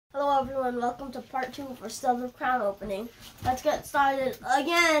and welcome to part 2 for Stealth of Crown opening. Let's get started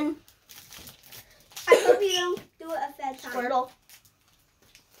again. I hope you don't do it a third time. Squirtle.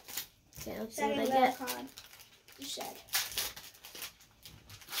 Okay, let's see what I get. Card. You said.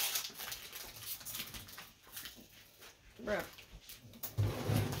 Bro.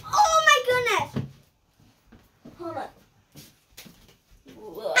 Oh my goodness! Hold on.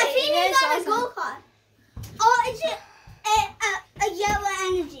 I think you got a gold card. Oh, it's a yellow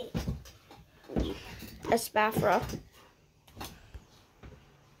energy. A Spafra.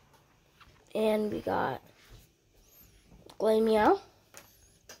 And we got Glameow.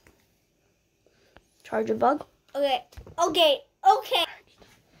 Charger Bug. Okay.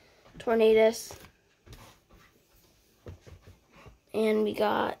 Tornadus. And we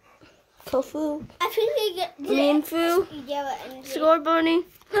got Kofu. I think you get Minfu. yellow energy. Score Bunny.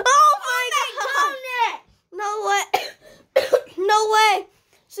 Oh my god! No way! No way!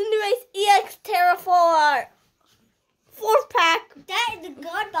 Cinderace EX Terraform 4th pack. That is the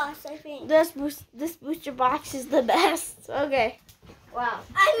god boss, I think. This booster box is the best. Okay. Wow.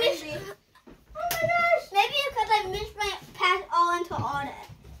 I missed it. Oh my gosh! Maybe because I missed my pass all into order.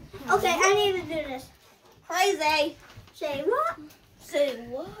 Okay, I need to do this. Crazy. Say what? Say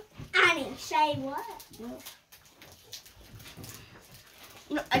what? Annie, say what?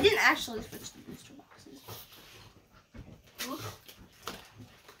 No, I didn't actually switch the booster boxes.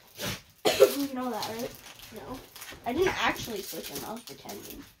 You know that, right? No. I didn't actually switch them. I was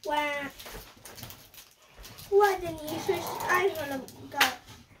pretending. Wow. What didn't you switch? I would have got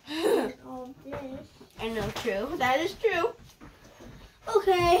all this. I know, true. That is true.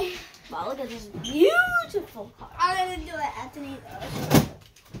 Okay. Wow, look at this beautiful card. I'm gonna do it after you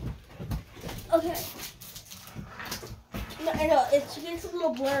go. Okay. No, I know, it's a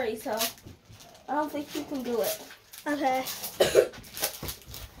little blurry, so I don't think you can do it. Okay.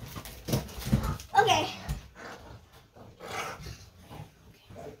 Okay.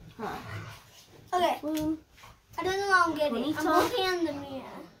 Huh. Okay. Boom. I don't know what I'm getting. Bonito. I'm looking in the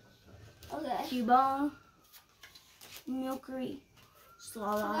mirror. Okay. Cubone. Milkery.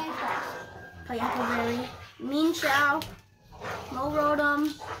 Swallow. Payapaberry. Mean Chow.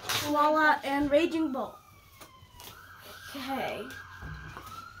 Rotom. Swallow, and Raging Bull. Okay.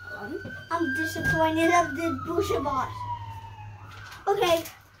 I'm disappointed of the booster box. Okay.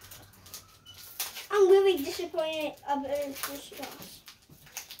 I'm really disappointed of the booster box.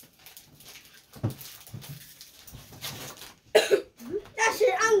 That's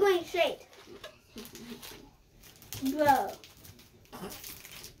it. I'm going straight. Bro.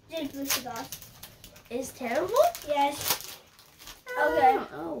 This booster box is terrible? Yes. Okay.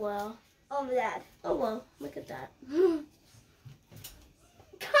 Oh well. Over that. Oh well. Look at that. Come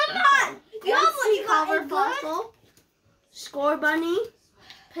on! You know what you got Cover is good? Fossil. Score Bunny.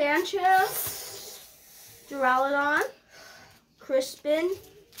 Pancho. Duraludon. Crispin.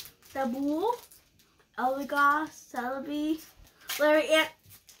 Dabool. Elvigoss. Celebi. Larry Ant.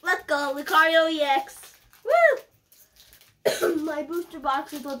 Let's go. Lucario EX. Woo! My booster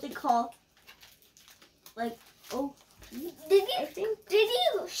box is what they call, like, oh. Did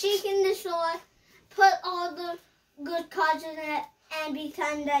you shake in the store, put all the good cards in it, and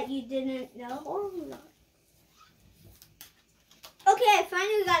pretend that you didn't know? Or not. Okay, I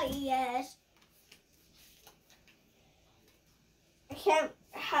finally got an ES. I can't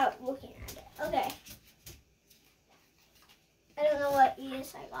help looking at it. Okay. I don't know what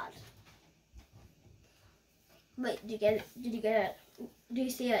ES I got. Wait, did you get it? Did you get it? Do you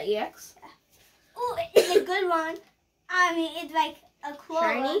see an EX? Yeah. Oh, it's a good one. I mean, it's like a cool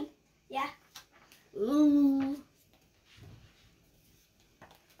Shiny? one. Yeah. Ooh.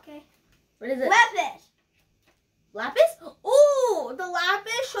 Okay. What is it? Lapis. Lapis? Ooh, the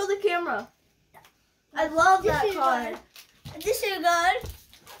Lapis. Show the camera. I love that card. Good. This is good.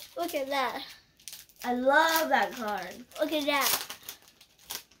 Look at that. I love that card. Look at that.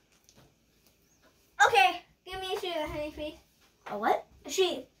 Okay, give me a shoe, honey, please. A what? A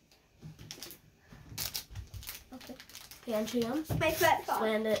shoe. Okay. Pantheon. My flat card.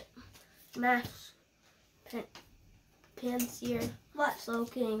 Slandit. Mash. Panseer. What?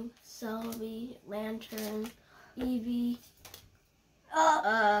 Slowking. Celebi. Lantern. Eevee.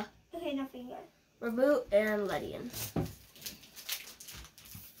 Okay, nothing good. Reboot and Ledian.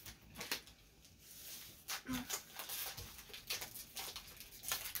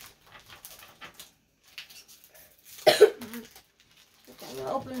 Okay, I'm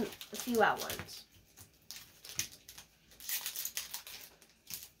gonna open a few at once.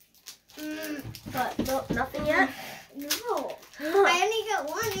 But no, nothing yet? No. I only got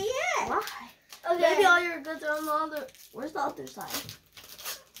one yet. Why? Okay. Maybe all your goods are on the other. Where's the other side?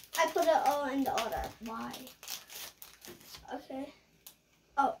 I put put it all in the order. Why? Okay.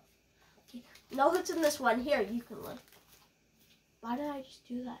 No, it's in this one. Here, you can look. Why did I just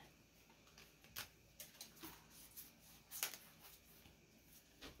do that?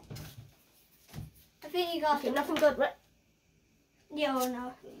 I think you got Okay, nothing good, right? Yeah, or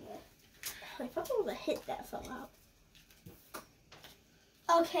no. I thought it was a hit that fell out.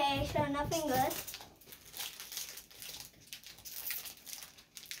 Okay, so nothing good.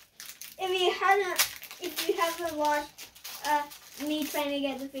 If you haven't watched me trying to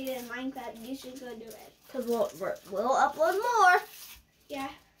get defeated in Minecraft, you should go do it. Cause we'll upload more. Yeah.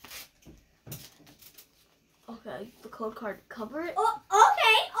 Okay, the code card cover it. Oh,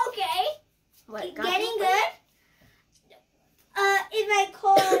 okay. Wait, Getting good. Is my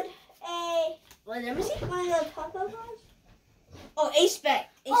code a Wait, let me see. one of the pop-up cards? Oh, A-Spec.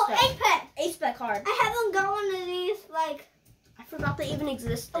 A-Spec. A-Spec card. I haven't got one of these like I forgot they even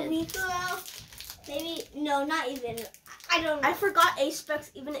existed. a week ago. Maybe no, not even. I don't know. I forgot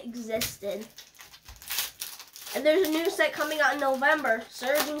A-Specs even existed. And there's a new set coming out in November,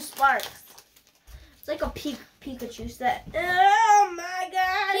 Surging Sparks. It's like a Pikachu set. Oh my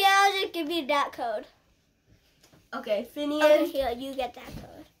god! Yeah, I'll just give you that code. Okay, Finian, Okay, here, you get that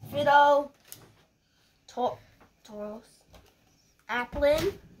code. Fido, Tauros,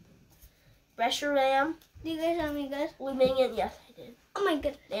 Applin, Reshiram, Do you guys have me good? Luminion, yes I did. Oh my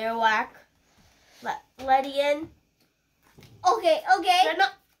goodness. Airwhack, Ledian, Okay.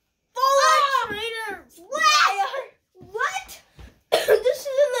 Dreadnought. Oh, Trader! What? This is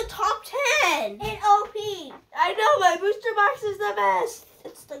in the top 10. In OP. I know, my booster box is the best.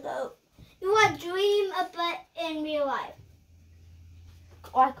 It's the GOAT. You want Dream but in real life?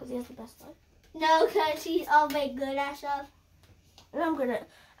 Why? Because he has the best life. No, because he's always good at stuff. And I'm good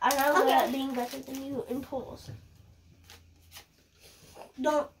at being better than you in pools.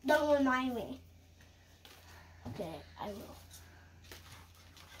 Don't remind me. Okay, I will.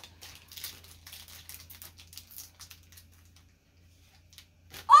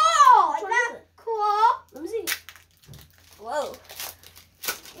 Oh, What that's is it? cool. Let me see. Whoa.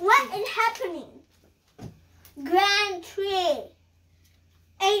 What is happening? Grand Tree.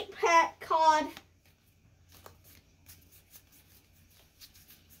 8-pack card.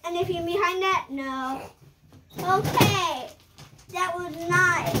 Anything behind that? No. Okay. That was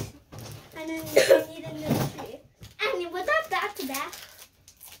nice. And then I need a new tree. And was that back to back?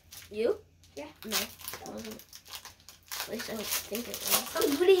 You? Yeah. No, that wasn't. At least I don't think it was.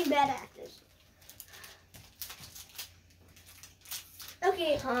 I'm pretty bad at this.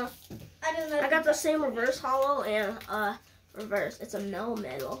 Okay. Huh? I don't know. I got the same reverse hollow and reverse. It's a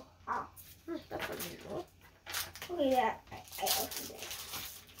metal. Oh. That's unusual. Okay, yeah. I opened it.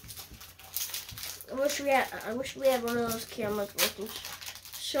 I wish we had one of those cameras where you can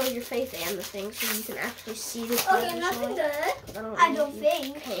show your face and the thing so you can actually see the card. Okay, nothing good. I I don't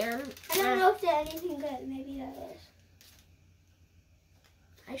think. Can. I don't know if there's anything good. Maybe that is.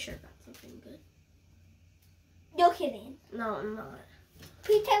 I sure got something good. You're kidding. No, I'm not.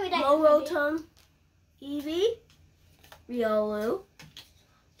 Please tell me that. Morotum, Eevee, Riolu,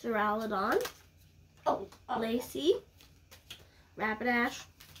 Duraludon, Oh. Lacey, Rapidash,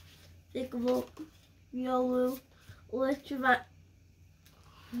 Thickable, Riolu, Electrovine,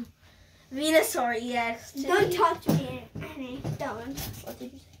 Venusaur EX. Don't talk to me, Annie. Don't. What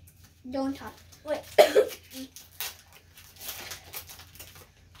did you say? Don't talk. Wait.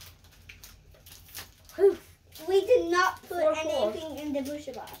 Whew. We did not put 4-4. anything in the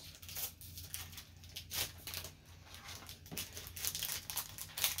booster box.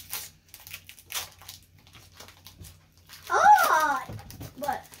 Oh!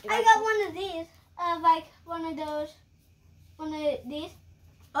 What? I got one of these. Like one of those. One of these.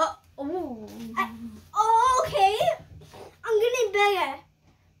 Oh, ooh. Oh, okay. I'm getting bigger.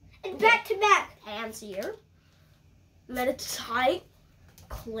 It's back to back. Pansear, Meditite,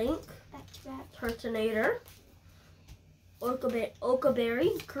 Clink, Back to back. Turtonator,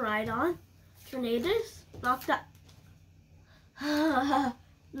 Okaberry, Coridon, Tornadus, Nocta.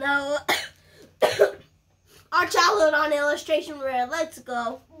 No. Our childhood on illustration rare. Let's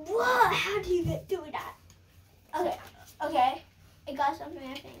go. What? How do you do that? Okay. I got something,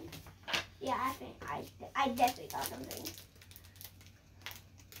 I think. Yeah, I think I definitely got something.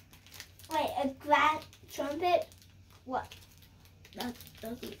 Wait, a glass trumpet? What? That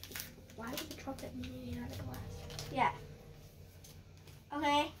doesn't. Why would the trumpet be made out of glass? Yeah.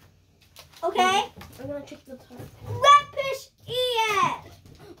 Okay. I'm gonna check the top. Lapis ES!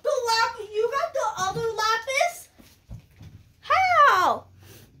 The lapis. You got the other lapis? How?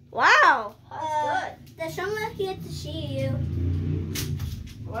 Wow. That's good. There's someone here to see you.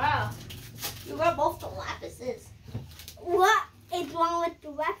 Wow.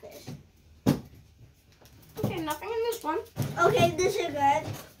 Okay, this is good.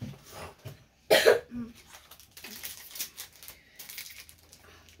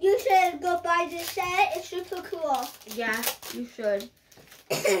 You should go buy this set. It's super cool. Yeah, you should.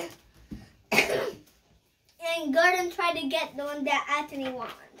 And Gordon tried to get the one that Anthony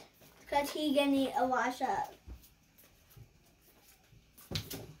wants. Because he gonna need a wash up.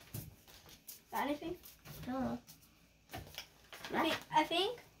 Got anything? No. I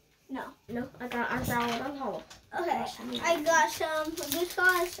think? No. No, I got one on hollow. Okay, I got some good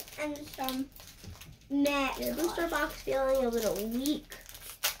sauce and some matte Your sauce. booster box feeling a little weak.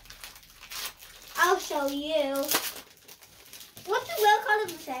 I'll show you. What's the real color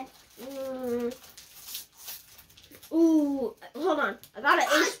of the set? Ooh, hold on. I got an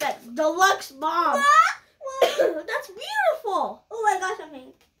A-Spec Deluxe Bomb. That's beautiful. Oh, I got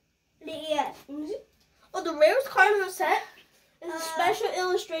something. Yes. Oh, the rarest card in the set is a special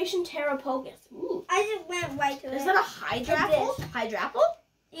illustration Terrapogus. Ooh. I just went right to it. Is that a Hydrapple? Hydrapple?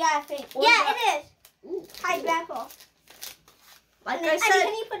 Yeah, I think. Or Yeah, is that- it is. Ooh. Hydrapple. Like And I then- said,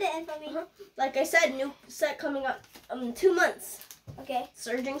 can you put it in for me? like I said, new set coming up in 2 months. Okay.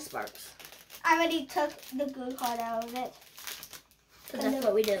 Surging Sparks. I already took the good card out of it. Because that's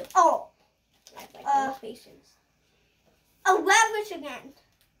what we do. Oh. Patience. A Lapis again.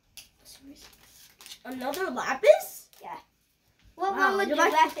 Another Lapis? What Wow, one would you you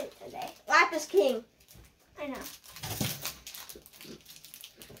like- Lapis today? Lapis King. I know.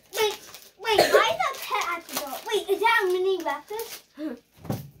 Wait, why is that pet at the door? Wait, is that a mini Lapis?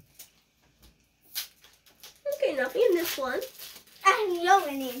 Okay, nothing in this one. I have no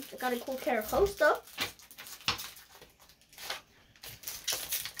mini. I got a cool Caracosta.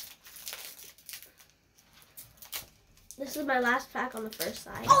 This is my last pack on the first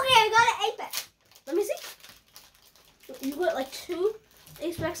side. Okay, I got an Apex. Let me see. You got like 2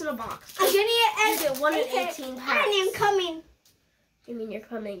 A-Specs in a box. I'm getting it. You get 1 in Apex. 18 I packs. am coming. You mean you're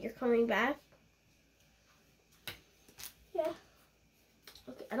coming? You're coming back? Yeah.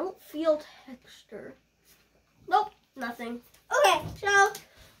 Okay, I don't feel texture. Nope, nothing. Okay, so I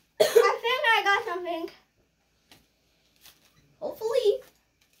think I got something. Hopefully,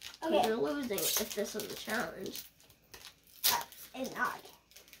 Okay, you're losing if this is a challenge. it's not.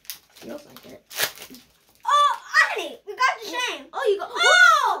 Feels like it. Oh, Annie, we got the same. Oh, you got.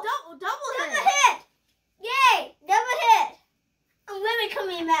 Oh! Double Double hit. hit! Yay! Double hit! I'm really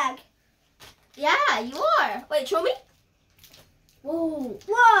coming back. Yeah, you are. Wait, show me. Whoa.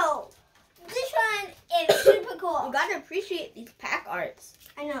 Whoa! This one is super You cool. gotta appreciate these pack arts.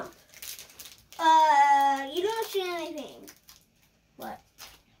 I know. You don't see anything. What?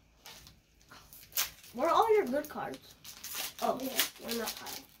 Where are all your good cards? Oh, Yeah. we're not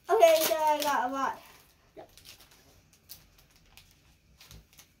high. Okay, so I got a lot.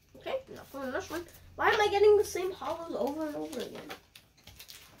 Okay, nothing in this one. Why am I getting the same hollows over and over again?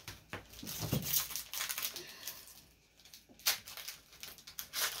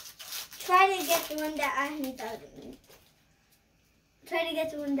 Try to get the one that Annie doesn't. Try to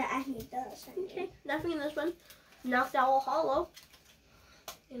get the one that Annie does. Okay, nothing in this one. Knocked Owl Hollow.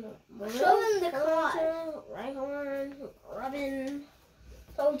 Show them the card. Rhyhorn, Robin,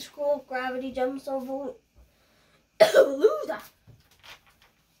 Toad Scroll, Gravity Gemstone, Loser.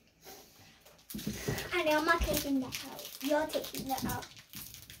 Annie, I'm not taking that out. You're taking that out.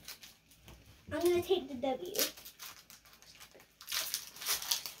 I'm gonna take the W.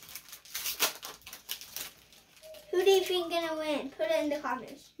 Who do you think gonna win? Put it in the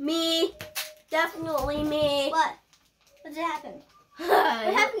comments. Me. Definitely me. What? What's happened?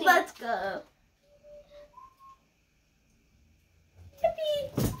 happening? Let's go.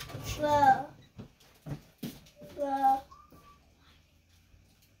 Yippee. Whoa. Whoa.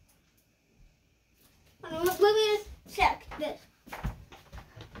 Let me just check this.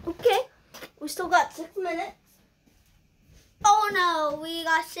 Okay. We still got 6 minutes. Oh no, we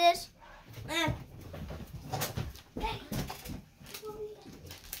got this.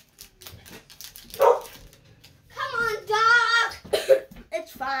 Come on, dog.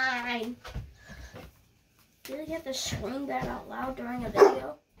 It's fine. Do you have to scream that out loud during a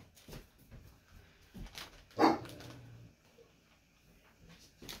video?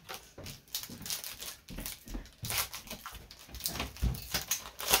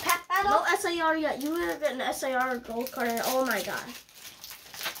 Pet battle. No SIR yet. You would have gotten an SIR gold card. Oh my god.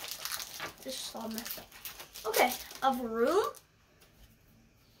 This is all messed up. Okay. Of room.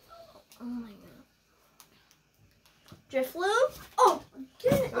 Oh my god. Drifloon. Oh,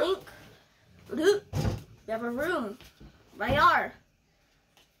 Link. Loot. We have a room. Rayar.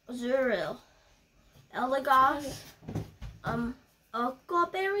 Zuril. Elagos.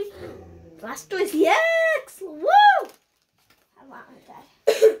 Aquaberry. Blastoise EX. Woo! I wanted that.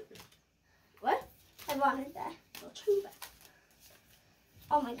 What? I wanted that. I'll turn you back.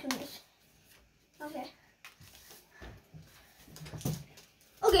 Oh my goodness. Okay.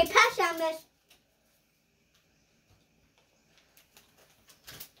 Okay, pass down this.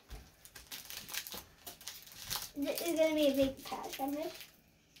 This is gonna be a big pass down this.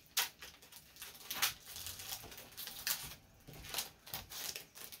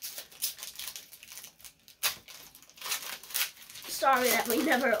 Sorry that we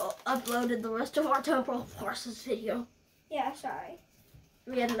never uploaded the rest of our temporal forces video. Yeah, sorry.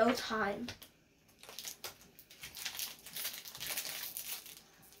 We had no time.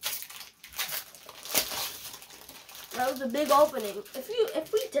 That was a big opening.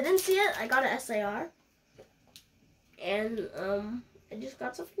 If we didn't see it, I got an SAR. And I just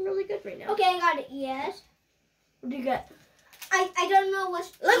got something really good right now. Okay, I got it. Yes. What do you get? I don't know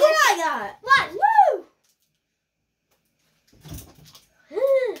what's. Look what I got! What? Woo!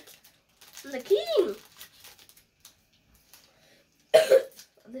 The king.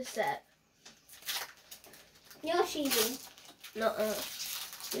 This set. You're cheating. No,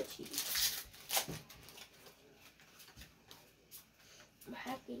 you're cheating. I'm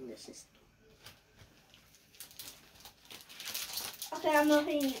hacking the system. Okay, I'm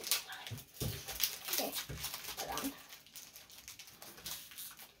opening it. Okay, hold on.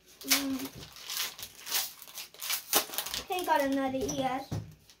 Okay, got another ES.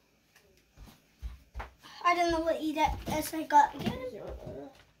 I don't know what ES I got again.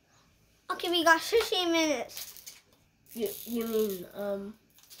 Okay, we got 15 minutes. You mean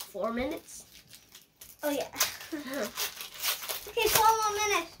 4 minutes? Oh yeah. Okay, 4 more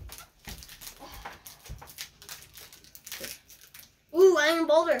minutes. Ooh, Iron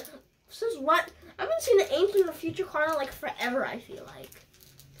Boulder. This is what I haven't seen an Ancient or Future card in like forever. I feel like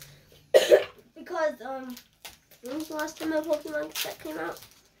because when was the last time a Pokemon set came out?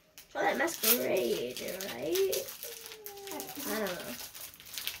 Oh, that Masquerade, right? I don't know.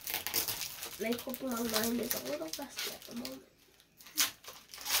 My Pokemon mind is a little rusty at the moment.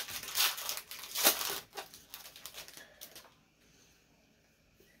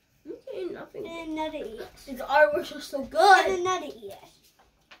 Okay, nothing. And another ES. The artworks are so good. And another ES.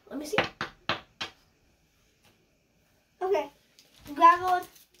 Let me see. Okay. Gravel.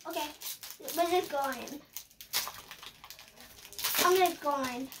 Okay. We're just going. I'm just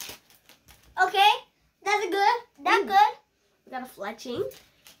going. Okay. That's good. That's good. We got a Fletching,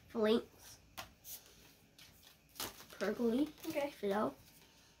 Flinks, Pergly, Okay. Fiddle,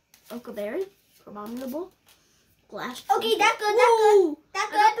 Oakerberry, Abominable, Glass. Okay, that's good. That's Woo! good.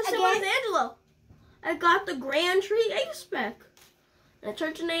 That's I got the good. Silver Again. Angelo. I got the Grand Tree Ace Spec, and a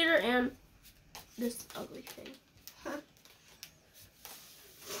Turtonator, and this ugly thing. Huh.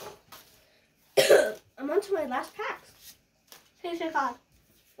 I'm on to my last packs. Here's your card.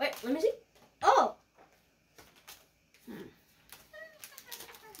 Wait, let me see. Oh.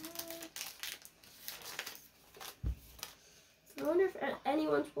 I wonder if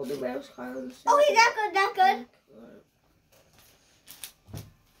anyone's pulled the rarest card on the set. Okay, that's good. That's good.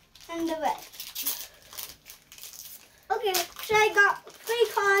 And the rest. Okay, so I got 3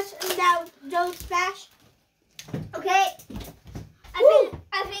 cards and that don't splash. Okay.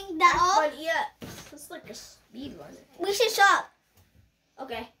 I think that's all. But yeah, it's like a speed runner. We should stop.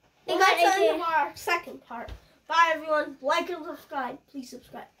 Okay. They Well, got that's the end AJ. of our second part. Bye everyone. Like and subscribe. Please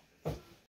subscribe.